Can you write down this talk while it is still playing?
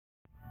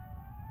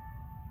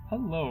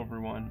Hello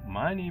everyone,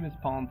 my name is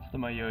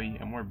Mayoi,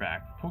 and we're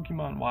back.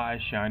 Pokemon Y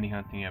Shiny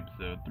Hunting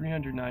episode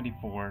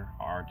 394,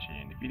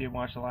 Archen. If you didn't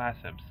watch the last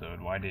episode,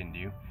 why didn't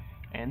you?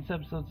 And this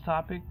episode's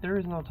topic, there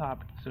is no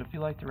topic, so if you'd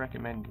like to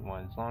recommend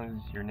one, as long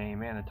as your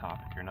name and the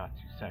topic are not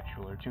too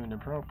sexual or too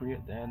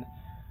inappropriate, then,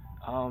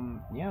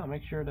 yeah, I'll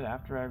make sure that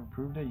after I've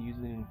approved it, use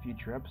it in a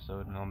future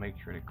episode, and I'll make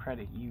sure to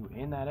credit you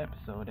in that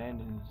episode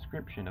and in the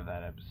description of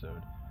that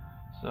episode.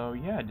 So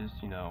yeah, just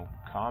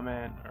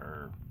comment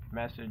or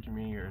message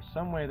me or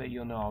some way that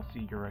you'll know I'll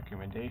see your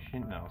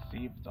recommendation and I'll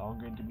see if it's all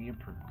good to be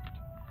approved.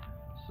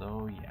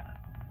 So yeah.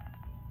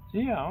 So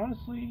yeah,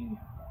 honestly,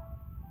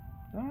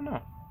 I don't know.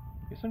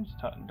 I guess I'm just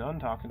done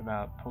talking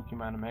about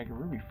Pokemon Omega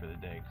Ruby for the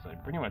day because I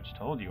pretty much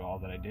told you all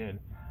that I did.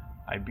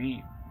 I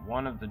beat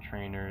one of the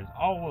trainers.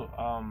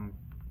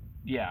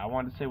 Yeah, I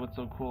wanted to say what's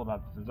so cool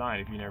about the design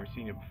if you've never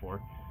seen it before.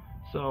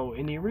 So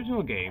in the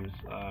original games,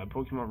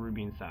 Pokemon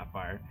Ruby and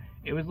Sapphire,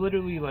 it was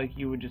literally like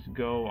you would just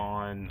go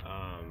on.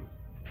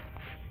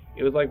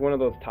 It was like one of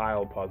those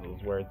tile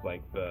puzzles where it's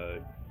like the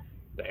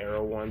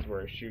arrow ones where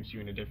it shoots you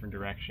in a different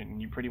direction.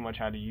 And you pretty much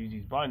had to use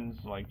these buttons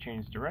to like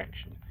change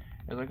direction.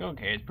 It was like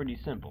okay, it's pretty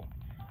simple.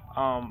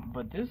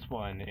 But this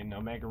one in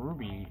Omega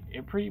Ruby,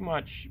 it pretty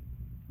much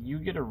you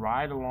get to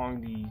ride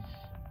along these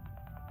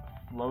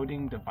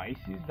floating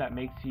devices that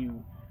makes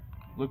you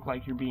look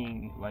like you're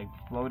being like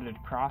floated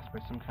across by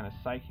some kind of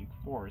psychic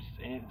force,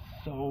 and it's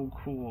so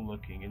cool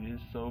looking. It is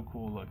so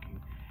cool looking.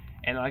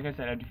 And like I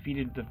said, I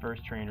defeated the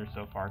first trainer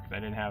so far because I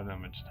didn't have that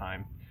much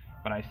time.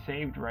 But I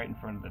saved right in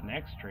front of the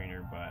next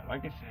trainer. But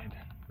like I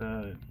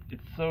said,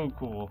 it's so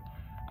cool.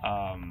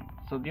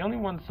 So the only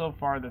one so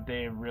far that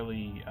they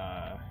really,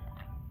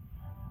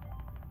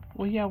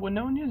 well, yeah,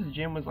 Winonia's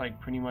gym was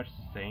like pretty much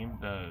the same.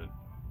 The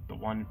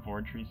one in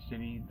Fortress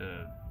City,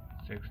 the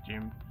sixth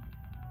gym.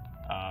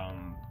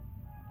 Um,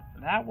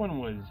 that one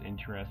was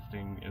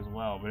interesting as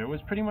well, but it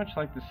was pretty much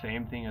like the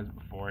same thing as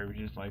before. It was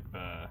just like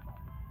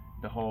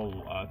the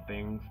whole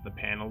things, the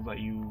panels that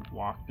you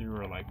walk through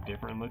are like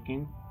different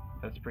looking.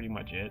 That's pretty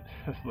much it.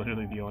 That's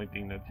literally the only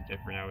thing that's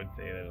different. I would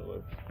say that it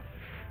looks.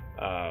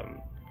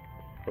 Um,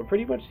 but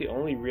pretty much the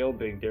only real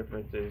big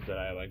differences that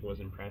I like was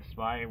impressed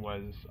by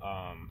was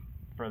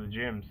for the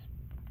gyms.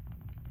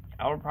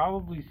 I would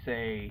probably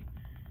say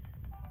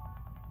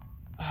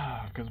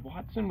because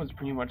Watson was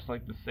pretty much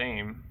like the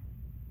same.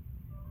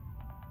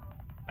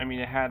 I mean,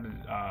 it had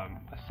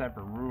a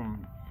separate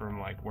room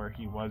from like where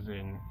he was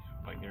in.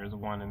 Like, there's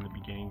one in the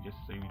beginning just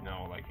so you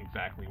know like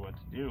exactly what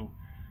to do.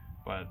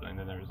 But and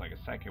then there was like a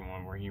second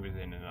one where he was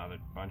in another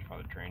bunch of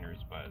other trainers,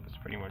 but it's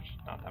pretty much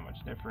not that much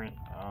different.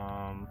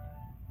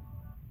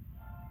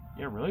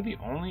 Yeah, really the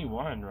only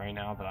one right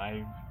now that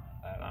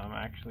I'm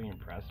actually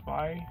impressed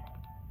by.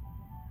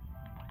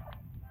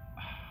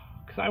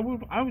 Cause I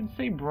would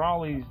say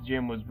Brawly's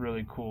gym was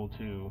really cool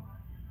too,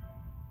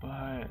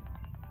 but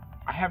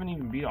I haven't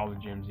even beat all the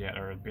gyms yet,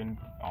 or been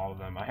all of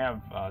them. I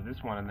have this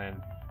one, and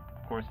then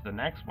of course the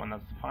next one.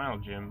 That's the final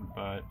gym.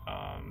 But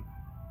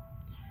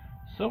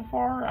so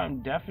far,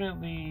 I'm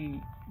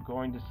definitely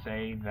going to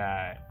say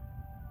that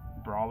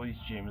Brawly's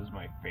gym is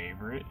my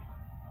favorite.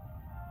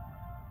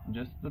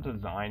 Just the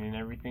design and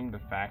everything.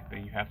 The fact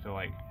that you have to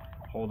like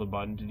hold a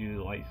button to do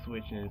the light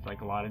switch, and it's like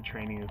a lot of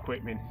training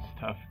equipment and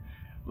stuff.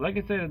 Like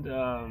I said,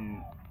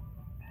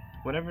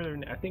 whatever.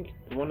 I think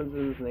one of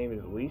them's name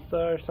is Lisa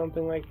or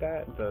something like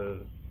that.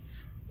 The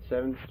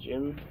seventh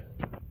gym.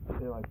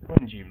 They're like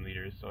twin gym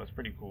leaders, so it's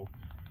pretty cool.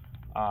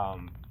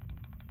 Um,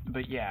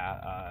 but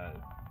yeah,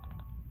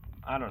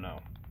 I don't know,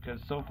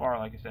 because so far,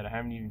 like I said, I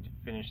haven't even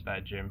finished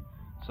that gym.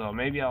 So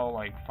maybe I'll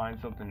like find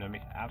something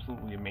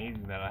absolutely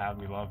amazing that'll have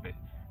me love it.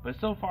 But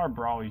so far,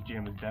 Brawly's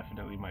gym is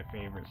definitely my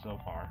favorite so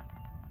far.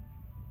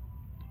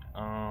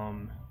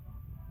 Um,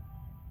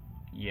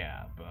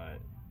 yeah, but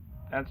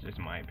that's just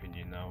my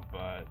opinion though.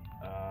 But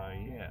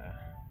yeah.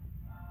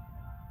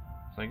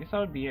 So I guess that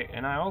would be it.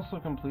 And I also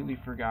completely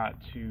forgot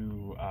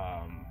to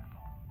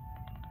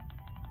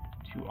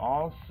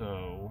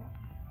also,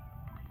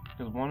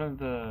 because one of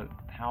the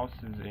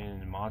houses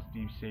in Moss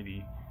Deep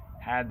City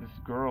had this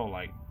girl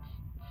like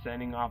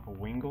sending off a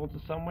Wingull to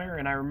somewhere,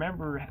 and I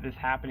remember this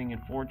happening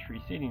in Fort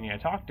Tree City. And I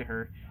talked to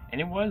her,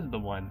 and it was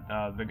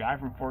the guy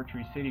from Fort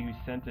Tree City who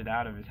sent it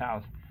out of his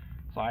house.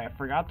 So I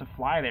forgot to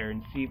fly there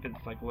and see if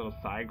it's like a little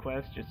side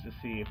quest, just to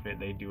see if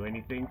they do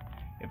anything.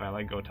 If I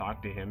like go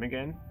talk to him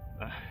again.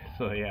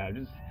 So yeah,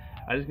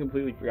 I just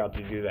completely forgot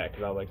to do that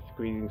because I was like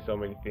squeezing so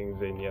many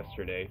things in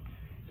yesterday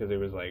because it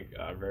was like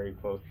very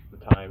close to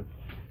the time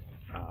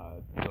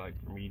to like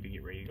for me to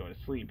get ready to go to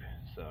sleep.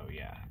 So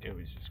yeah, it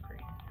was just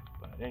crazy.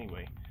 But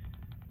anyway,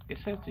 I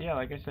guess that's yeah,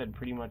 like I said,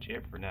 pretty much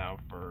it for now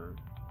for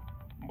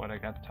what I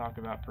got to talk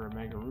about for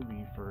Omega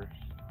Ruby for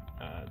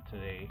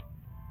today.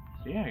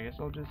 So yeah, I guess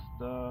I'll just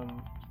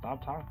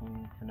stop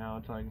talking for now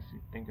until I can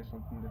think of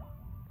something to.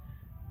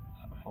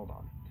 Hold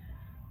on.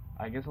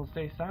 I guess I'll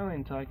stay silent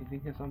until I can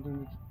think of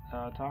something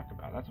to talk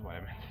about. That's what I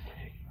meant to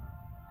say.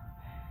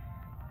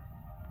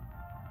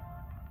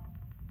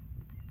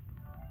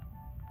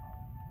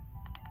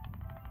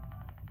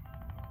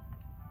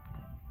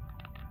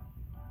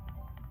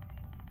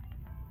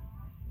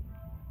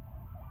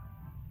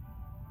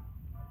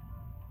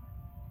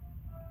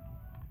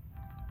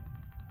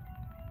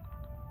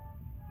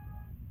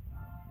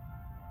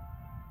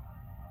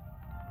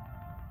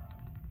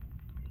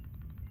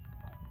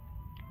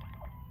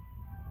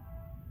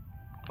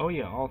 Oh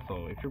yeah,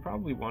 also, if you're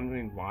probably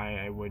wondering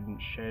why I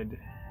wouldn't shed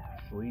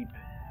sleep,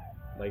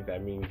 like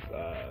that means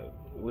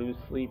lose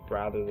sleep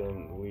rather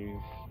than lose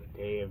a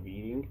day of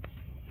eating,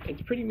 it's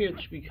pretty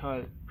much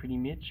because, pretty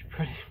much,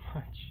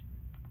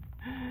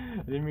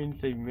 I didn't mean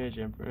to say Mitch,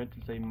 I meant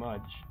to say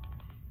much.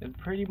 It's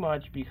pretty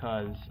much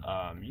because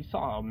you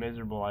saw how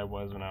miserable I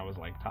was when I was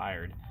like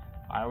tired.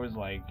 I was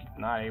like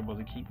not able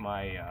to keep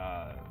my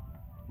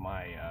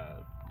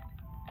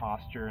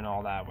posture and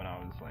all that when I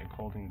was like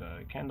holding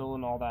the candle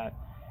and all that,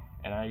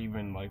 and I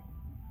even like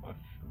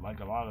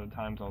a lot of the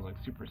times I was like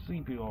super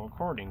sleepy while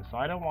recording. So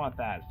I don't want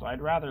that. So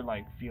I'd rather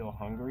like feel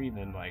hungry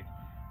than like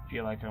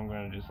feel like I'm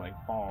gonna just like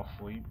fall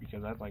asleep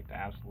because that's like the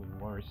absolute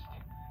worst.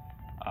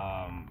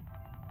 Um,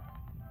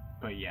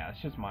 but yeah, it's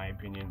just my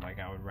opinion. Like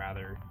I would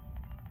rather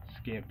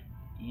skip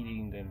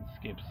eating than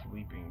skip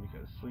sleeping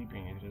because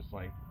sleeping is just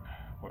like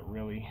what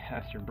really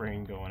has your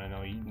brain going. I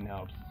know eating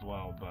helps as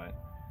well, but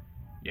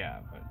yeah,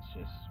 but it's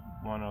just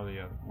one or the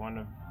other,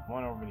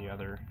 one over the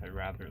other. I'd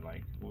rather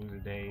like lose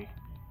a day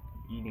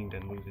eating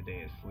than lose a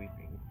day of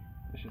sleeping.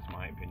 It's just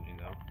my opinion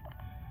though.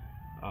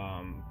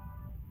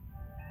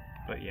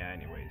 But yeah,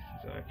 anyways.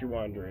 So if you're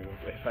wondering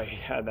if I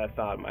had that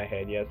thought in my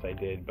head, yes, I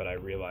did. But I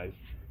realized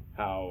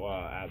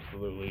how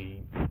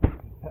absolutely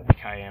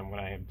pathetic I am when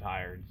I am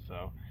tired.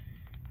 So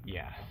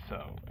yeah.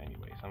 So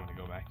anyways, I'm gonna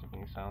go back to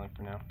being silent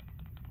for now.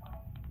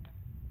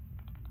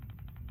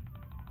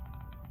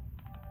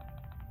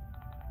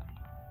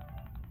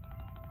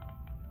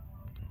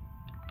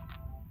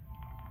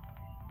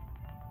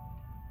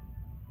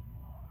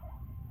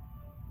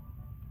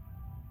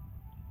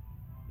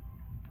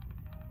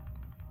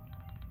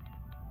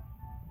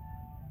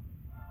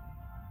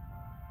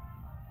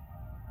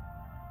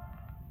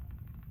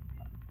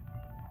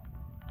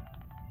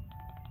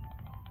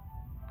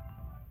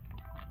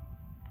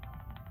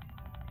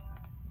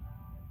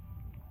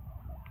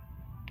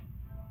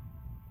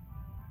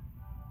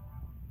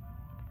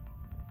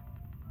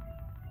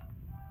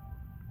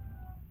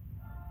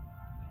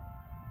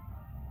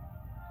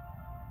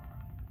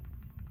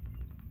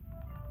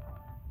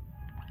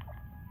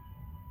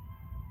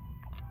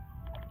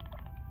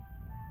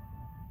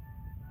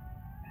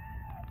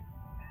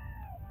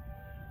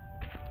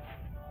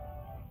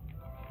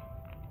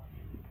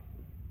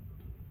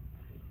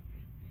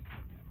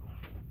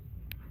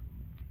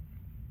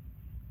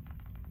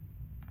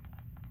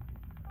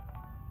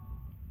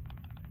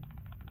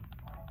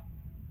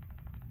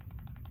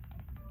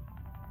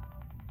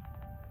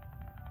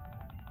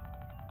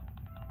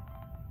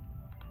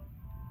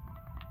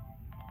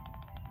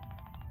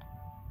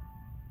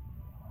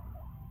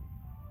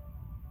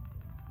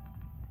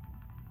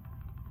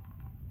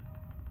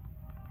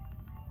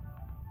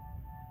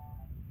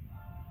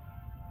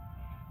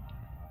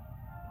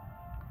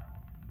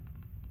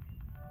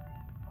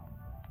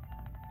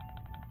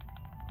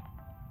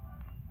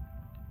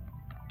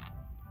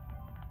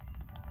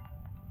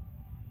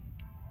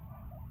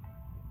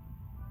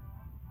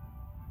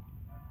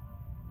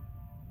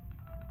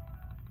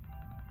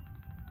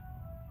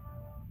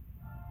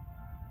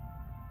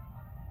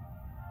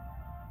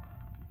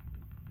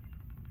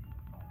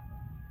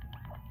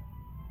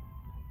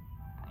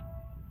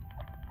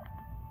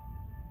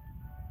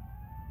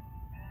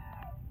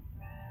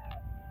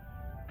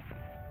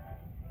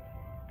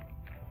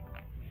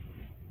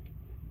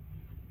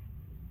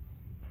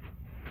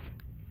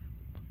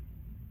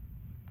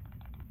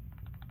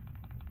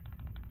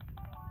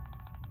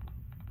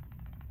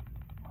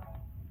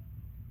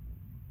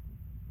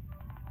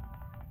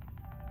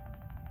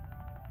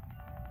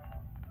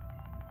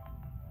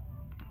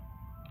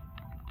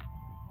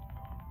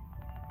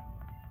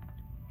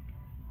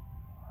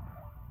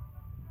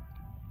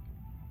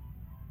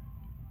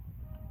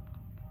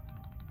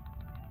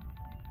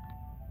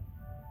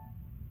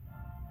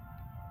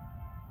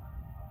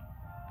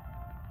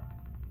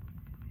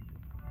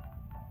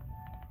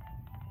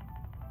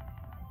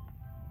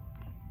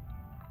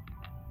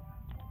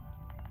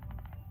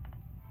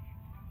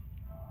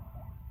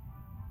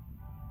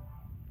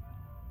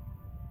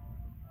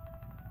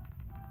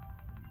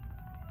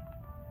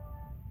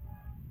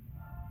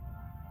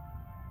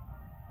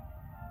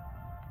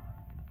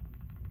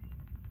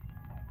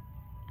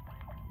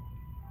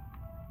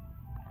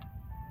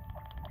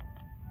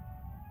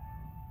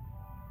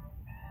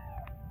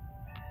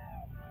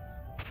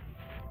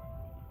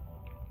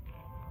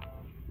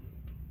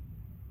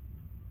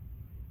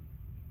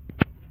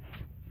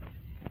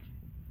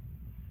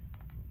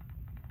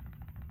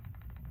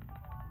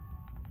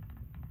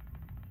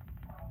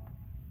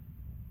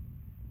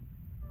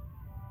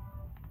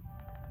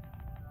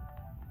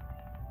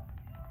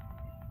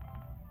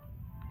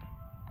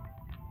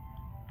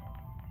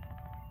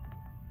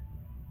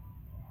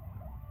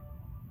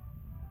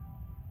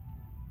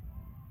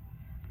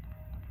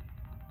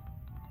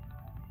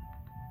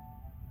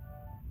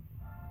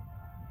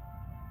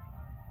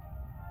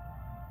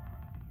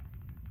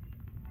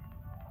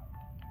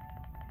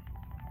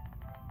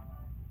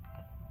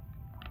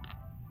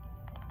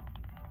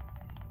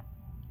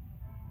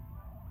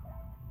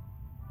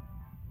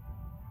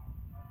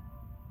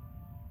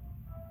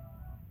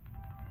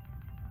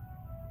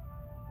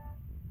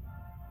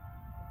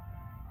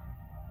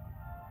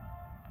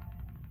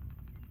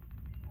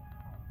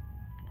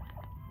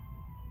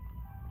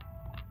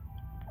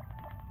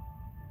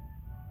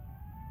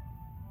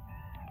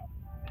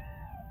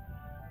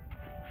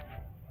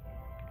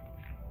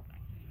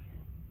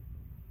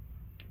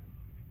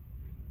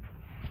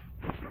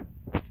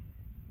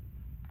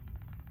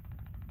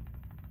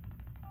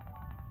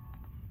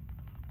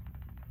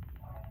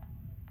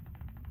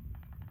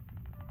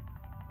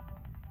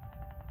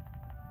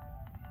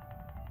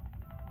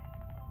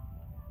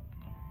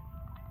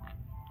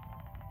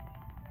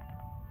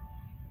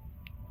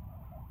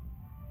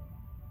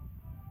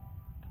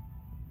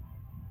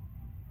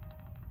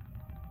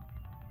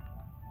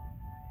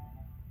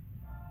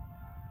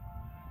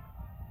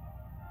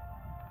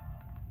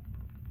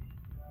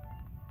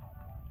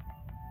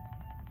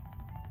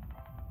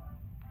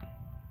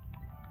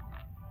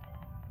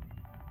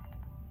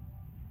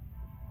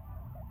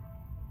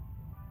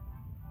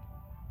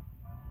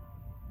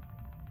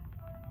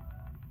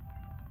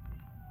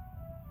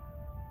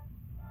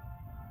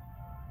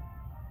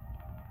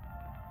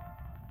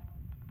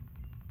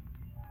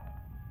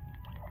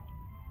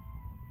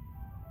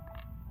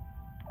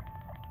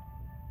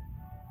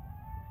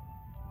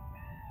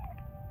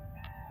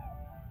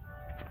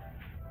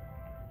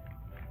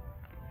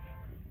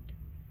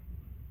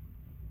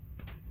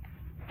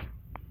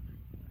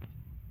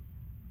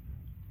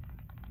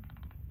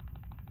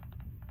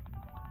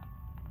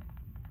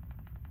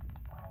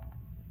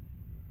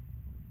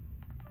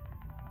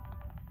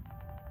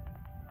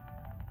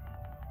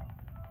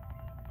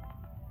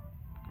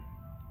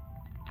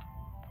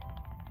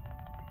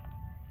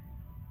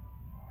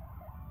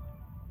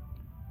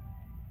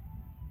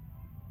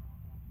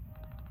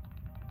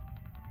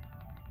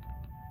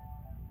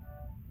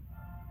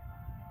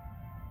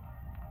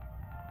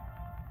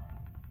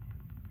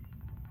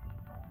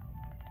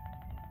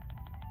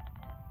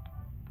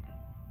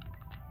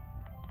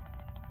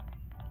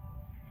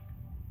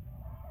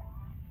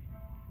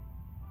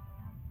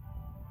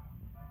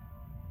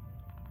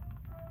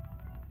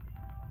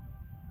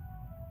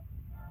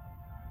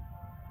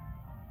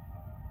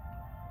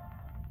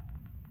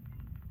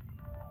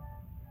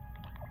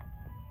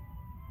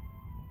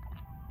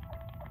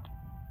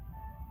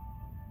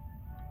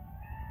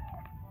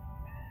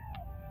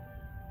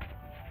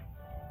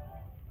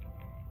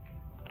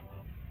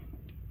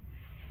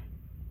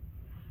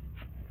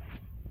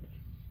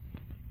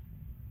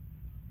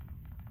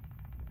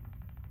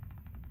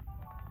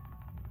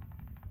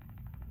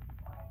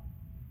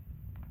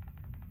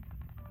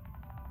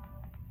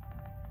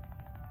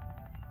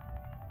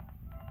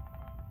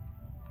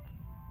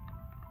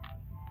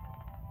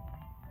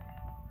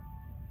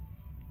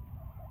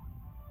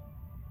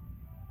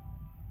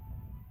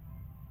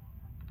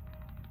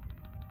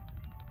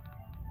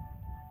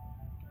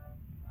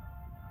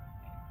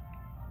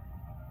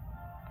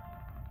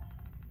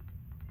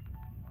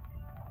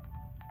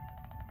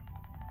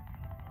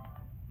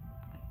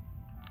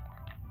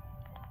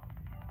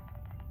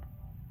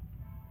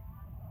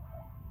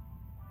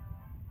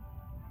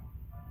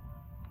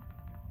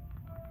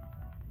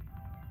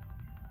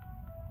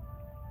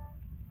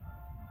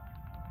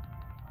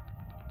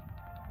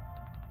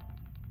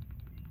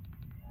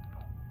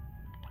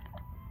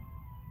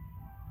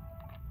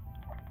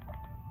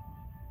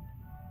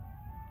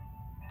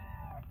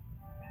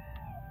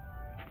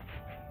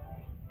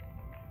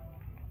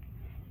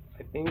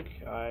 think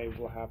I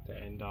will have to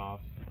end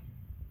off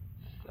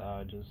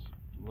just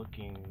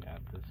looking at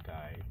this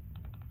guy.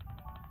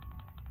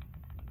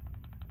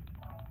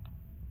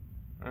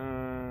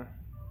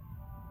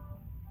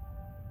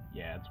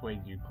 Yeah, it's way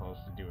too close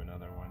to do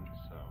another one,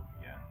 so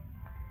yeah.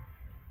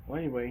 Well,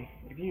 anyway,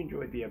 if you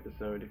enjoyed the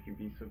episode, if you'd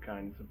be so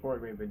kind to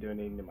support me by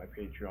donating to my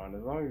Patreon,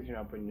 as long as you're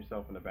not putting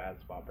yourself in a bad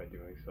spot by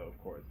doing so, of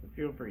course, then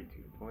feel free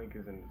to. The link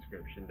is in the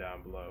description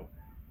down below,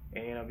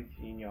 and I'll be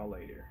seeing y'all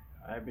later.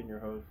 I've been your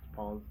host,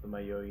 Pons the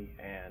Mayoi,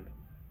 and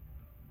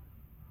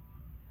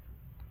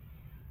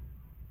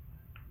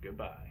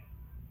goodbye.